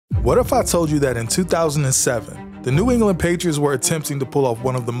What if I told you that in 2007, the New England Patriots were attempting to pull off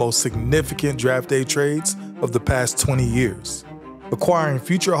one of the most significant draft day trades of the past 20 years, acquiring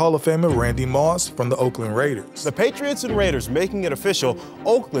future Hall of Famer Randy Moss from the Oakland Raiders. The Patriots and Raiders making it official,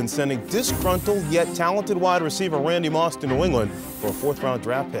 Oakland sending disgruntled yet talented wide receiver Randy Moss to New England for a fourth-round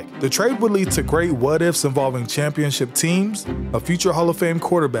draft pick. The trade would lead to great what-ifs involving championship teams, a future Hall of Fame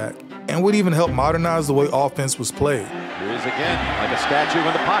quarterback, and would even help modernize the way offense was played. Here he is again, like a statue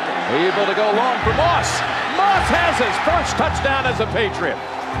in the pocket. Able to go long for Moss. Moss has his first touchdown as a Patriot.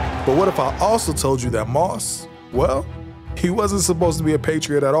 But what if I also told you that Moss, well, he wasn't supposed to be a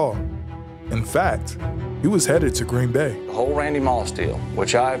Patriot at all. In fact, he was headed to Green Bay. The whole Randy Moss deal,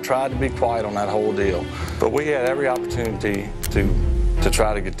 which I have tried to be quiet on that whole deal, but we had every opportunity to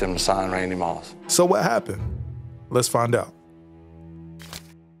try to get them to sign Randy Moss. So what happened? Let's find out.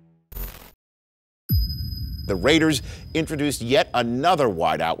 The Raiders introduced yet another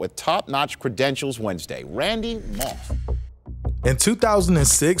wideout with top-notch credentials Wednesday, Randy Moss. In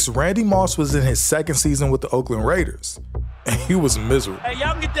 2006, Randy Moss was in his second season with the Oakland Raiders, and he was miserable. Hey,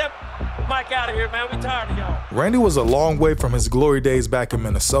 y'all get that mic out of here, man. We tired of y'all. Randy was a long way from his glory days back in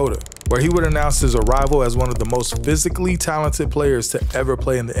Minnesota, where he would announce his arrival as one of the most physically talented players to ever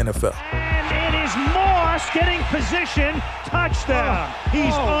play in the NFL. And it is Moss getting position, touchdown.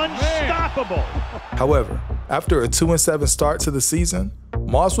 He's unstoppable. However, after a 2-7 start to the season,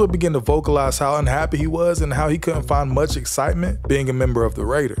 Moss would begin to vocalize how unhappy he was and how he couldn't find much excitement being a member of the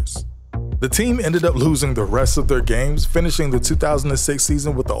Raiders. The team ended up losing the rest of their games, finishing the 2006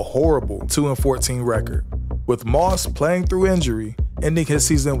 season with a horrible 2-14 record, with Moss playing through injury, ending his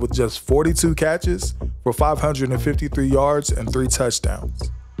season with just 42 catches for 553 yards and 3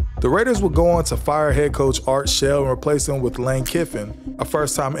 touchdowns. The Raiders would go on to fire head coach Art Shell and replace him with Lane Kiffin, a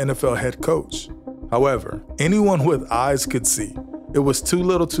first-time NFL head coach. However, anyone with eyes could see it was too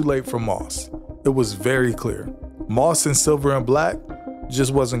little too late for Moss. It was very clear. Moss in silver and black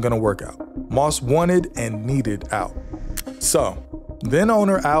just wasn't going to work out. Moss wanted and needed out. So, then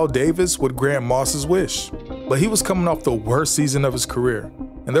owner Al Davis would grant Moss's wish. But he was coming off the worst season of his career,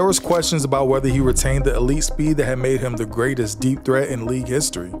 and there was questions about whether he retained the elite speed that had made him the greatest deep threat in league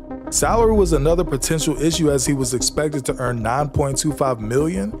history. Salary was another potential issue as he was expected to earn $9.25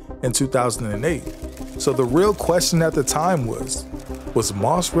 million in 2008. So the real question at the time was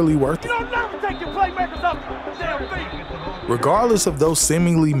Moss really worth it? You don't never take your playmakers up the damn feet. Regardless of those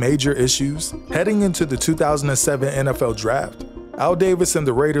seemingly major issues, heading into the 2007 NFL Draft, Al Davis and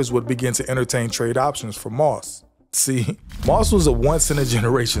the Raiders would begin to entertain trade options for Moss. See, Moss was a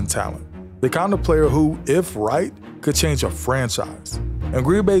once-in-a-generation talent, the kind of player who, if right, could change a franchise. And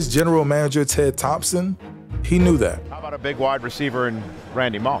Green Bay's general manager, Ted Thompson, he knew that. How about a big wide receiver in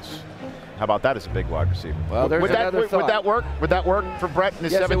Randy Moss? How about that as a big wide receiver? Well, there's another thought. Would that work? Would that work for Brett in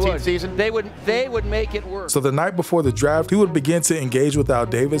his 17th season? They would make it work. So the night before the draft, he would begin to engage with Al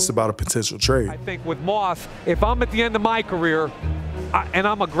Davis about a potential trade. I think with Moss, if I'm at the end of my career, and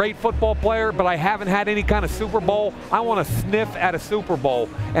I'm a great football player, but I haven't had any kind of Super Bowl, I want to sniff at a Super Bowl,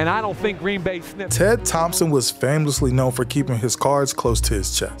 and I don't think Green Bay sniffed. Ted Thompson was famously known for keeping his cards close to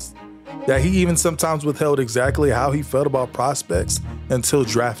his chest. That he even sometimes withheld exactly how he felt about prospects until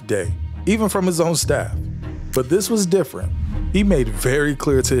draft day, even from his own staff. But this was different. He made very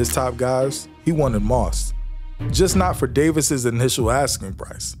clear to his top guys he wanted Moss, just not for Davis's initial asking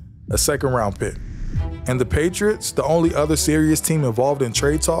price, a second-round pick. And the Patriots, the only other serious team involved in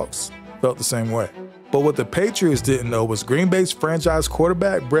trade talks, felt the same way. But what the Patriots didn't know was Green Bay's franchise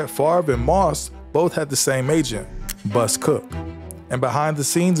quarterback Brett Favre and Moss both had the same agent, Bus Cook. And behind the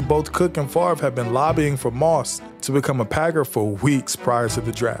scenes, both Cook and Favre had been lobbying for Moss to become a Packer for weeks prior to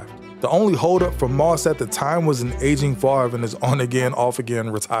the draft. The only holdup for Moss at the time was an aging Favre and his on-again, off-again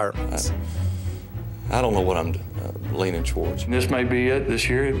retirements. I don't know what I'm leaning towards. This may be it this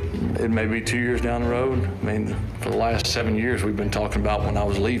year. It may be 2 years down the road. I mean, for the last 7 years, we've been talking about when I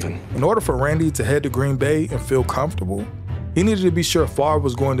was leaving. In order for Randy to head to Green Bay and feel comfortable, he needed to be sure Favre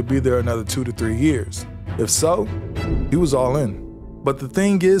was going to be there another 2 to 3 years. If so, he was all in. But the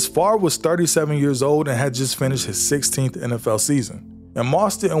thing is, Favre was 37 years old and had just finished his 16th NFL season. And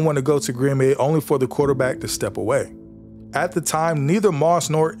Moss didn't want to go to Green Bay only for the quarterback to step away. At the time, neither Moss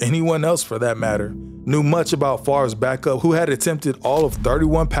nor anyone else for that matter knew much about Favre's backup, who had attempted all of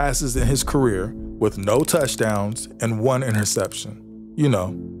 31 passes in his career with no touchdowns and 1 interception. You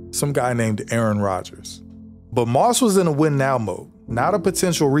know, some guy named Aaron Rodgers. But Moss was in a win-now mode, not a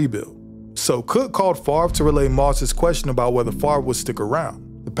potential rebuild. So Cook called Favre to relay Moss's question about whether Favre would stick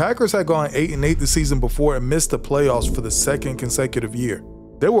around. The Packers had gone 8-8 the season before and missed the playoffs for the second consecutive year.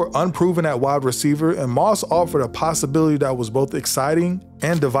 They were unproven at wide receiver, and Moss offered a possibility that was both exciting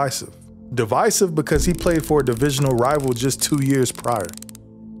and divisive. Divisive because he played for a divisional rival just 2 years prior.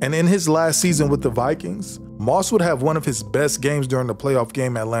 And in his last season with the Vikings, Moss would have one of his best games during the playoff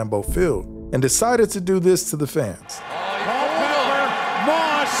game at Lambeau Field, and decided to do this to the fans.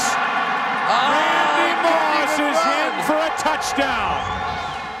 Moss! Randy Moss is in for a touchdown!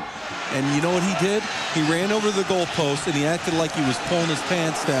 And you know what he did? He ran over the goalpost and he acted like he was pulling his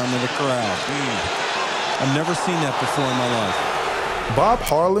pants down to the crowd. I've never seen that before in my life. Bob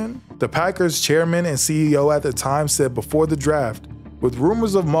Harlan, the Packers chairman and CEO at the time, said before the draft, with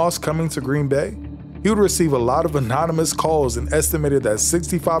rumors of Moss coming to Green Bay, he would receive a lot of anonymous calls and estimated that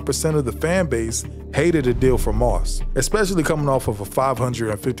 65% of the fan base hated a deal for Moss, especially coming off of a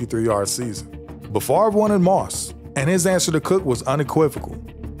 553-yard season. But Favre wanted Moss, and his answer to Cook was unequivocal.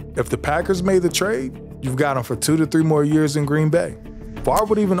 If the Packers made the trade, you've got him for 2 to 3 more years in Green Bay. Favre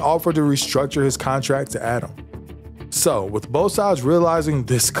would even offer to restructure his contract to add him. So, with both sides realizing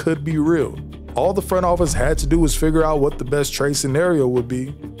this could be real, all the front office had to do was figure out what the best trade scenario would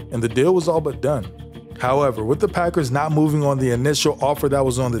be, and the deal was all but done. However, with the Packers not moving on the initial offer that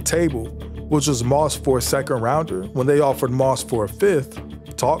was on the table, which was Moss for a second rounder, when they offered Moss for a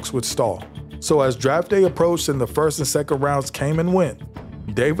 5th, talks would stall. So as draft day approached and the first and second rounds came and went,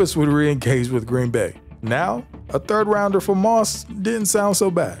 Davis would re-engage with Green Bay. Now, a 3rd rounder for Moss didn't sound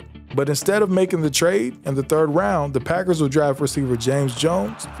so bad. But instead of making the trade in the 3rd round, the Packers would draft receiver James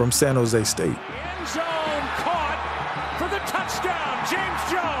Jones from San Jose State. End zone caught for the touchdown, James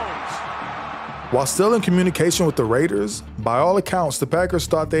Jones. While still in communication with the Raiders, by all accounts, the Packers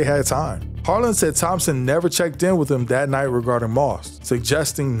thought they had time. Harlan said Thompson never checked in with him that night regarding Moss,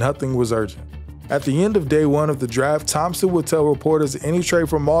 suggesting nothing was urgent. At the end of day 1 of the draft, Thompson would tell reporters any trade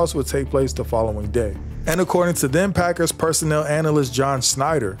for Moss would take place the following day. And according to then Packers personnel analyst John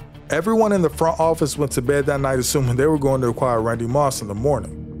Snyder, everyone in the front office went to bed that night assuming they were going to acquire Randy Moss in the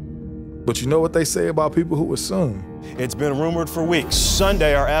morning. But you know what they say about people who assume? It's been rumored for weeks.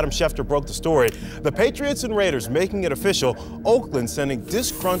 Sunday, our Adam Schefter broke the story. The Patriots and Raiders making it official. Oakland sending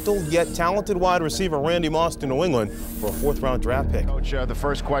disgruntled yet talented wide receiver Randy Moss to New England for a 4th-round draft pick. Coach, the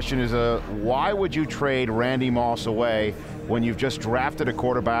first question is, why would you trade Randy Moss away when you've just drafted a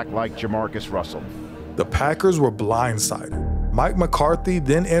quarterback like Jamarcus Russell? The Packers were blindsided. Mike McCarthy,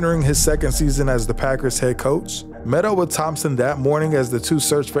 then entering his 2nd season as the Packers head coach, met up with Thompson that morning as the two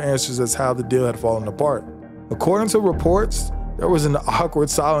searched for answers as how the deal had fallen apart. According to reports, there was an awkward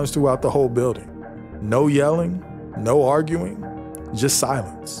silence throughout the whole building. No yelling, no arguing, just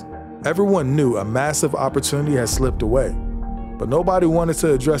silence. Everyone knew a massive opportunity had slipped away, but nobody wanted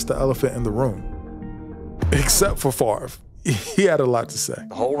to address the elephant in the room. Except for Favre. He had a lot to say.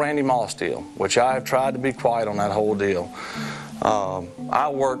 The whole Randy Moss deal, which I have tried to be quiet on that whole deal. I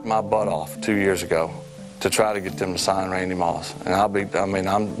worked my butt off 2 years ago to try to get them to sign Randy Moss. And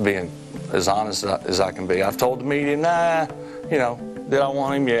I'm being as honest as I can be. I've told the media, nah, did I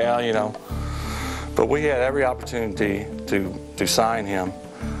want him? Yeah, But we had every opportunity to sign him.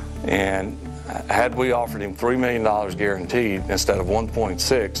 And had we offered him $3 million guaranteed instead of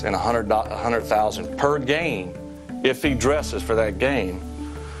 1.6 and $100,000 per game, if he dresses for that game,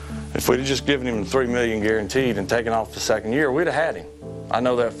 if we'd have just given him the $3 million guaranteed and taken off the 2nd year, we'd have had him. I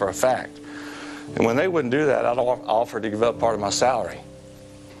know that for a fact. And when they wouldn't do that, I'd offer to give up part of my salary.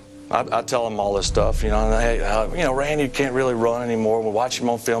 I tell them all this stuff, hey, Randy can't really run anymore. We watch him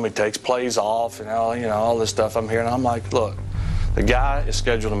on film, he takes plays off, and all this stuff I'm hearing. I'm like, look, the guy is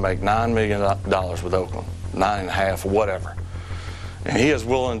scheduled to make $9 million with Oakland, 9.5, whatever. And he is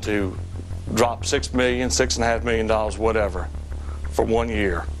willing to drop $6 million, $6.5 million, whatever, for 1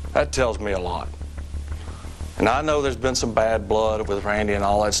 year. That tells me a lot. And I know there's been some bad blood with Randy and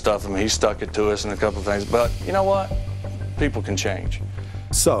all that stuff. He stuck it to us and a couple of things. But you know what? People can change.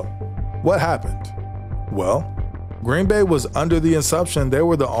 So, what happened? Well, Green Bay was under the assumption they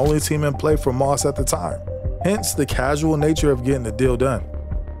were the only team in play for Moss at the time. Hence the casual nature of getting the deal done.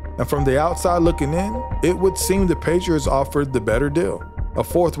 And from the outside looking in, it would seem the Patriots offered the better deal. A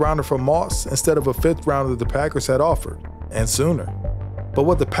 4th rounder for Moss instead of a 5th rounder the Packers had offered, and sooner. But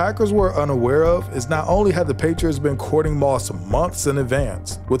what the Packers were unaware of is not only had the Patriots been courting Moss months in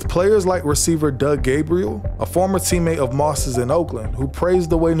advance, with players like receiver Doug Gabriel, a former teammate of Moss's in Oakland, who praised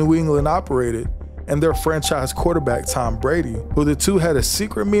the way New England operated, and their franchise quarterback Tom Brady, who the two had a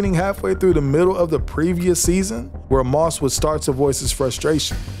secret meeting halfway through the middle of the previous season where Moss would start to voice his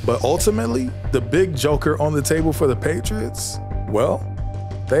frustration. But ultimately, the big joker on the table for the Patriots, well,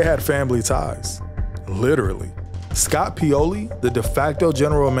 they had family ties, literally. Scott Pioli, the de facto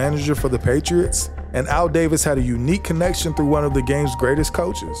general manager for the Patriots, and Al Davis had a unique connection through one of the game's greatest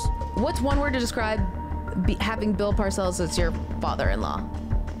coaches. What's one word to describe having Bill Parcells as your father-in-law?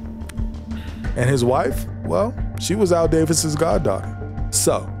 And his wife? Well, she was Al Davis's goddaughter.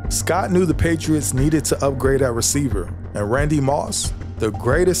 So, Scott knew the Patriots needed to upgrade at receiver, and Randy Moss, the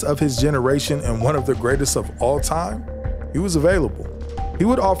greatest of his generation and one of the greatest of all time, he was available. He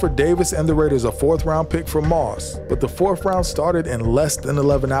would offer Davis and the Raiders a 4th-round pick for Moss, but the 4th round started in less than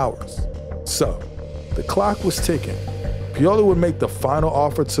 11 hours. So, the clock was ticking. Pioli would make the final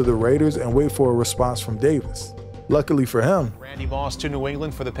offer to the Raiders and wait for a response from Davis. Luckily for him, Randy Moss to New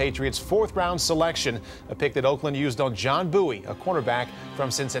England for the Patriots' 4th-round selection, a pick that Oakland used on John Bowie, a cornerback from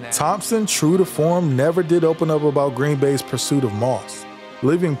Cincinnati. Thompson, true to form, never did open up about Green Bay's pursuit of Moss,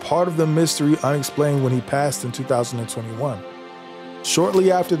 leaving part of the mystery unexplained when he passed in 2021.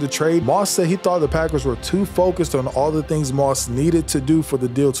 Shortly after the trade, Moss said he thought the Packers were too focused on all the things Moss needed to do for the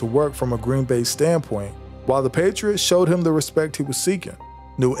deal to work from a Green Bay standpoint, while the Patriots showed him the respect he was seeking.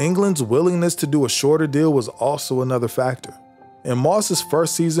 New England's willingness to do a shorter deal was also another factor. In Moss's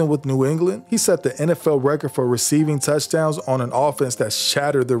first season with New England, he set the NFL record for receiving touchdowns on an offense that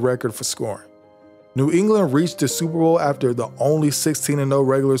shattered the record for scoring. New England reached the Super Bowl after the only 16-0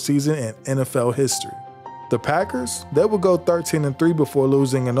 regular season in NFL history. The Packers, they would go 13-3 before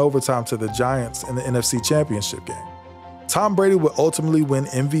losing in overtime to the Giants in the NFC Championship game. Tom Brady would ultimately win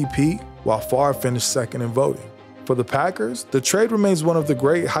MVP, while Favre finished second in voting. For the Packers, the trade remains one of the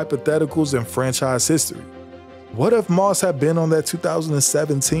great hypotheticals in franchise history. What if Moss had been on that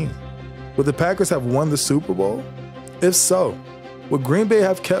 2017? Would the Packers have won the Super Bowl? If so, would Green Bay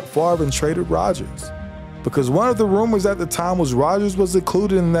have kept Favre and traded Rodgers? Because one of the rumors at the time was Rodgers was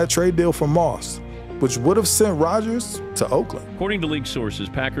included in that trade deal for Moss, which would have sent Rodgers to Oakland. According to league sources,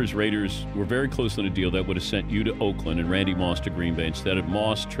 Packers Raiders were very close on a deal that would have sent you to Oakland and Randy Moss to Green Bay instead of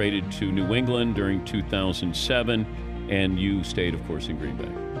Moss traded to New England during 2007, and you stayed, of course, in Green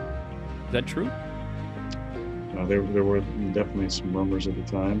Bay. Is that true? There were definitely some rumors at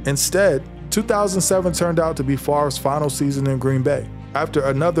the time. Instead, 2007 turned out to be Favre's final season in Green Bay. After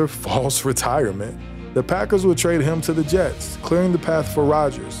another false retirement, the Packers would trade him to the Jets, clearing the path for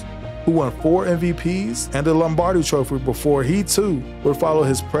Rodgers, who won 4 MVPs and a Lombardi Trophy before he too would follow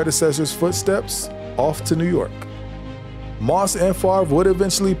his predecessor's footsteps off to New York. Moss and Favre would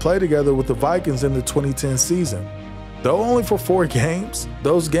eventually play together with the Vikings in the 2010 season. Though only for 4 games,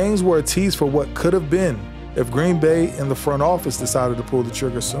 those games were a tease for what could have been if Green Bay and the front office decided to pull the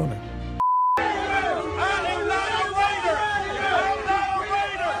trigger sooner.